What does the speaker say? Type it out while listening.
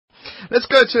Let's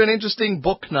go to an interesting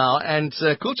book now. And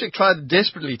Kulchik tried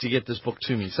desperately to get this book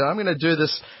to me. So I'm going to do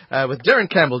this with Derren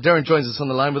Campbell. Derren joins us on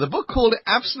the line with a book called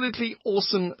Absolutely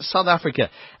Awesome South Africa.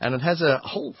 And it has a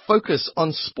whole focus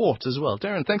on sport as well.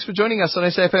 Derren, thanks for joining us on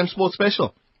SAFM Sports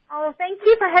Special. Oh, thank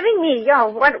you for having me.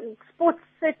 Yeah, sport's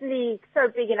certainly so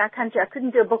big in our country. I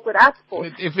couldn't do a book without sport.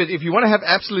 If you want to have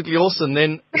absolutely awesome,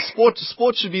 then sport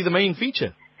should be the main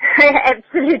feature.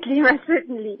 Absolutely, most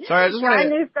certainly. Sorry, I just want to...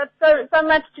 And we've got so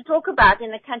much to talk about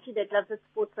in a country that loves its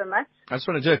sport so much. I just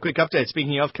want to do a quick update.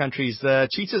 Speaking of countries, the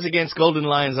Cheetahs against Golden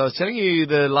Lions. I was telling you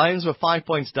the Lions were 5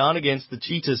 points down against the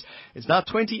Cheetahs. It's now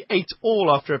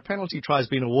 28-all after a penalty try has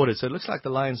been awarded. So it looks like the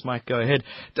Lions might go ahead.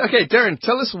 Okay, Derren,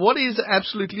 tell us, what is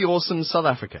Absolutely Awesome South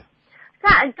Africa?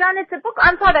 John, it's a book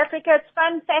on South Africa. It's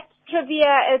fun facts,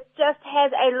 trivia. It just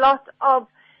has a lot of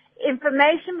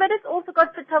information, but it's also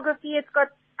got photography. It's got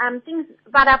things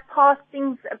about our past,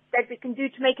 things that we can do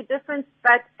to make a difference.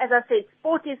 But as I said,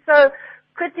 sport is so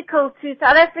critical to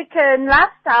South African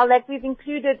lifestyle that we've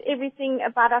included everything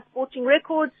about our sporting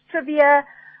records, trivia,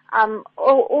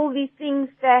 all these things,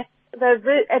 that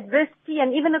the adversity,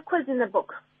 and even a quiz in the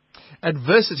book.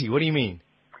 Adversity, what do you mean?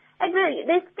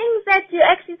 There's things that you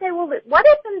actually say, well, what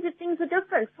happens if things are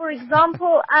different? For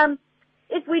example,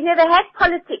 if we never had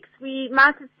politics, we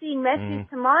might have seen Matthew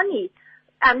Tamani.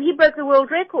 He broke the world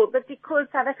record, but because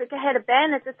South Africa had a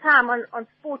ban at the time on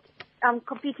sport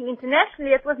competing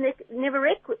internationally, it was never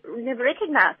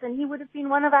recognized, and he would have been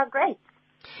one of our greats.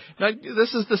 Now,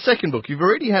 this is the second book. You've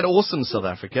already had Awesome South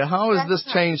Africa. How has this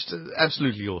changed to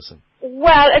Absolutely Awesome?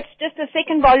 Well, it's just a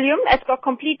second volume. It's got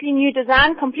completely new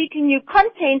design, completely new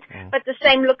content, but the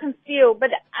same look and feel.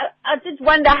 But I did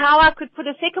wonder how I could put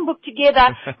a second book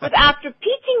together without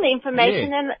repeating the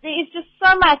information, and there is just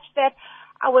so much that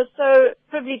I was so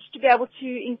privileged to be able to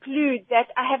include that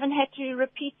I haven't had to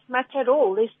repeat much at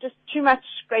all. There's just too much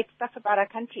great stuff about our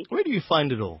country. Where do you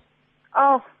find it all?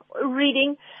 Oh,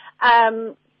 reading,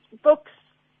 books,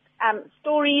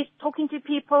 stories, talking to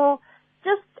people,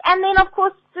 and then of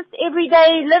course just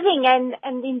everyday living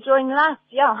and enjoying life.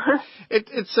 Yeah.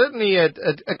 It's certainly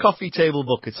a coffee table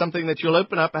book. It's something that you'll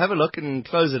open up, have a look, and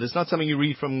close it. It's not something you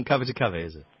read from cover to cover,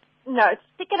 is it? No,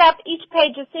 stick it up. Each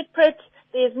page is separate.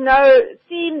 There's no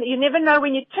theme. You never know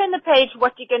when you turn the page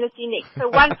what you're going to see next. So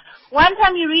one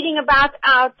time you're reading about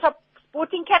our top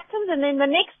sporting captains, and then the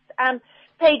next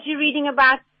page you're reading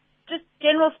about just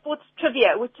general sports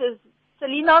trivia, which is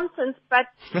silly nonsense, but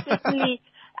certainly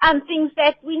things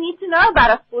that we need to know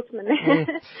about our sportsmen.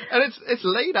 And it's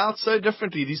laid out so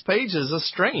differently. These pages are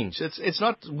strange. It's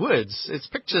not words. It's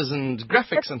pictures and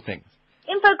graphics and things.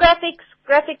 Infographics,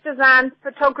 graphic design,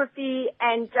 photography,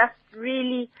 and just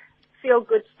really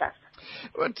feel-good stuff.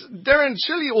 But Derren,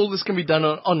 surely all this can be done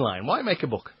online. Why make a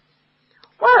book?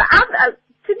 Well,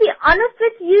 to be honest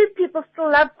with you, people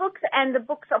still love books, and the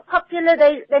books are popular.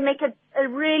 They make a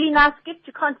really nice gift.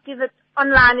 You can't give it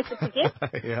online if it's a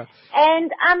gift. Yeah.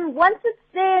 And once it's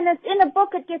there and it's in a book,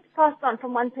 it gets passed on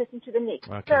from one person to the next.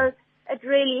 Okay. So it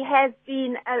really has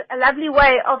been a lovely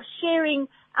way of sharing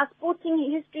our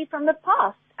sporting history from the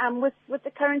past with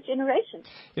the current generation.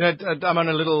 You know, I'm on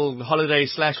a little holiday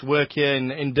 / work here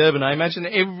in Durban. I imagine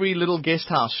every little guest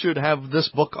house should have this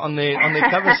book on their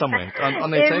cover somewhere, on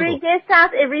their table. Every guest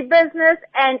house, every business,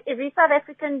 and every South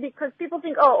African, because people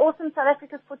think, oh, awesome, South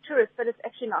Africa's for tourists, but it's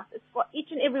actually not. It's for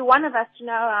each and every one of us to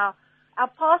know our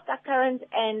past, our current,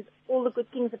 and all the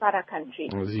good things about our country.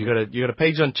 Well, you got a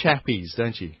page on chappies,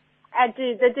 don't you? I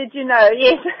do. Did you know?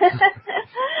 Yes.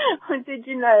 What did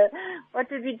you know? What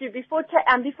did we do before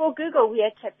Google? We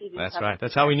had chappies. That's right.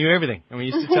 That's how we knew everything, and we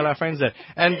used to tell our friends that.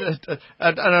 And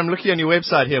I'm looking on your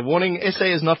website here. Warning: SA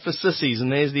is not for sissies. And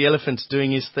there's the elephant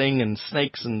doing his thing, and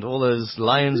snakes, and all those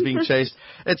lions being chased.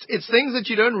 It's things that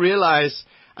you don't realize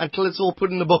until it's all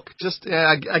put in the book. Just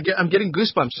I'm getting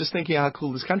goosebumps just thinking how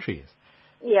cool this country is.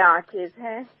 Yeah, it is.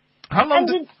 Huh? How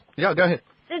long? Yeah, go ahead.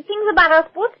 The things about our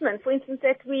sportsmen, for instance,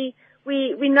 that we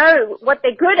know what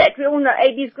they're good at. We all know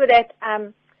AB's good at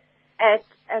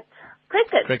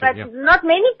cricket, but not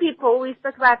many people. We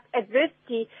spoke about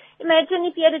adversity. Imagine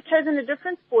if he had chosen a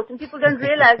different sport, and people don't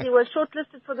realize he was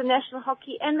shortlisted for the national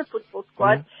hockey and the football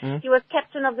squad. He was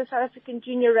captain of the South African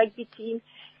junior rugby team.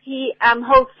 He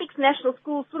holds 6 national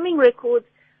school swimming records,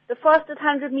 the fastest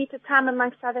 100-meter time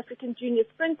amongst South African junior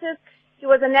sprinters. He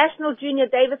was a National Junior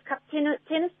Davis Cup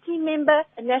tennis team member,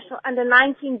 a National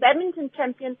Under-19 badminton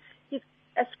champion. He's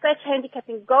a scratch handicap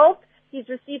in golf. He's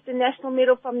received a national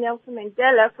medal from Nelson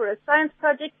Mandela for a science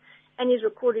project, and he's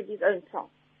recorded his own song.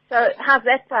 So how's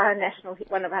that for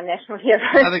one of our national heroes?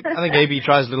 I think AB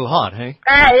tries a little hard, hey?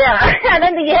 Yeah. I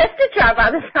don't think he has to try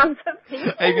by the sounds of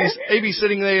things. AB's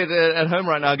sitting there at home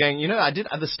right now going, I did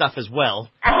other stuff as well.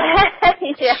 Yeah.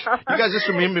 You guys just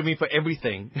remember me for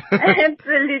everything.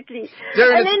 Absolutely.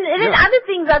 Derren, and then other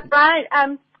things like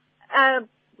Brian,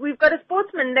 we've got a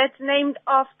sportsman that's named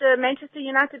after Manchester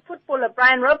United footballer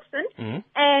Brian Robson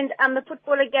and the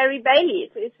footballer Gary Bailey.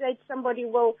 So it's somebody,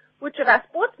 which of our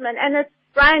sportsmen? And it's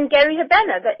Brian Gary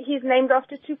Habana, that he's named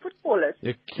after two footballers.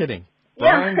 You're kidding.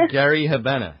 Brian Gary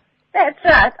Habana. That's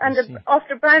right,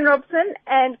 after Brian Robson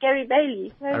and Gary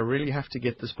Bailey. So I really have to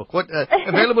get this book. What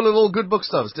available at all good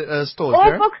bookstores? Stores,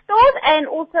 all bookstores, and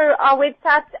also our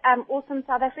website,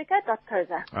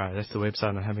 awesomesouthafrica.co.za. All right, that's the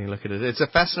website. I'm having a look at it. It's a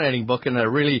fascinating book, and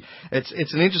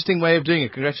it's an interesting way of doing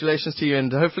it. Congratulations to you,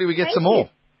 and hopefully we get some more.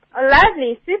 Oh,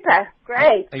 lovely, super,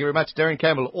 great. Thank you very much, Derren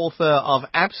Campbell, author of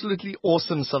Absolutely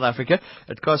Awesome South Africa.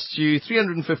 It costs you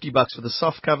 $350 for the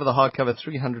soft cover, the hard cover,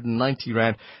 390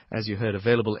 Rand, as you heard,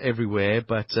 available everywhere.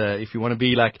 But if you want to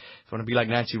be like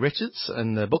Nancy Richards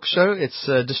and the book show, it's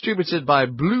distributed by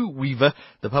Blue Weaver.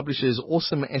 The publisher is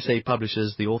Awesome SA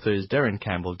Publishers. The author is Derren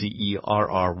Campbell,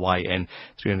 DERRYN.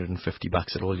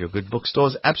 $350 at all your good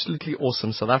bookstores. Absolutely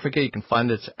Awesome South Africa. You can find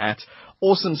it at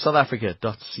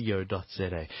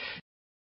awesomesouthafrica.co.za.